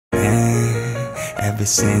Ever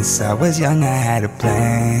since I was young, I had a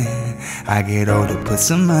plan. I get older, put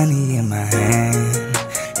some money in my hand.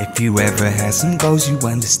 If you ever had some goals, you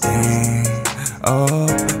understand. Oh,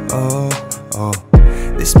 oh, oh.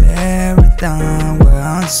 This marathon, we're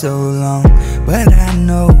on so long, but I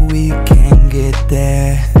know we can get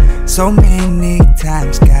there. So many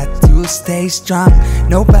times, got to stay strong.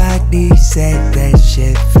 Nobody said that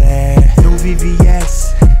shit fair. New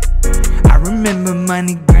VVS, I remember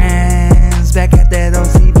money grams back at that old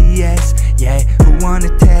CVS. Yeah, who wanna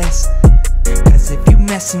test? Cause if you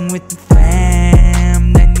messing with the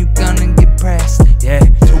fam, then you gonna get pressed. Yeah,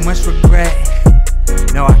 too much regret.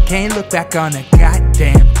 No, I can't look back on a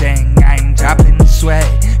goddamn thing. I ain't dropping the sweat.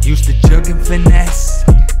 Used to jug and finesse.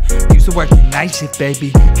 Used to work the night shift,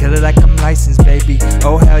 baby. Kill it like I'm licensed, baby.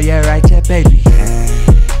 Oh hell yeah, right, yeah, baby.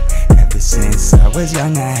 Yeah. Ever since I was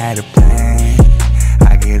young, I had a plan.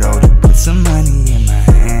 I get older, put some money in my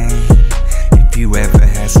hand. If you ever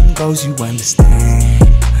had some goals, you understand.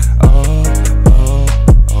 Oh, oh,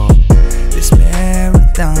 oh. This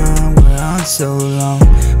marathon, we're on so long,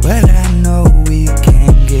 but I know we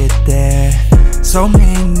can get there. So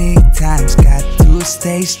many times, got to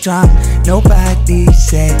stay strong. Nobody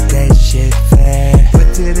said that shit fair.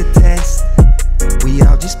 Put to the test, we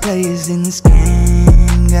all just players in this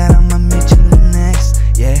game. Got on my Mitchell and next,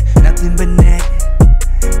 yeah, nothing but net.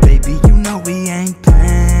 Baby, you know we ain't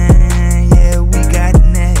playing. Yeah, we got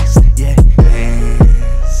next, yeah,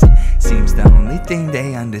 yes. Seems the only thing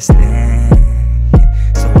they understand.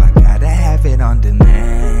 So I gotta have it on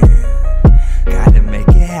demand. Gotta make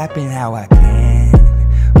it happen how I can.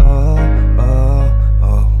 Oh, oh,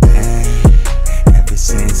 oh, man. Ever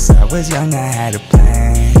since I was young, I had a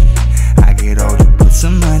plan. I get older, put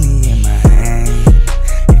some money in my hand.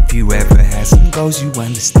 If you ever had some goals, you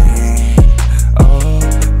understand. Oh,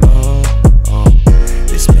 oh, oh.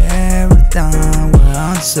 This marathon, we're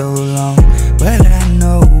on so long, but I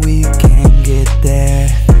know we can get there.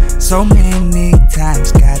 So many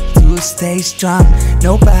times, got to stay strong.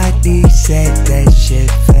 Nobody said that shit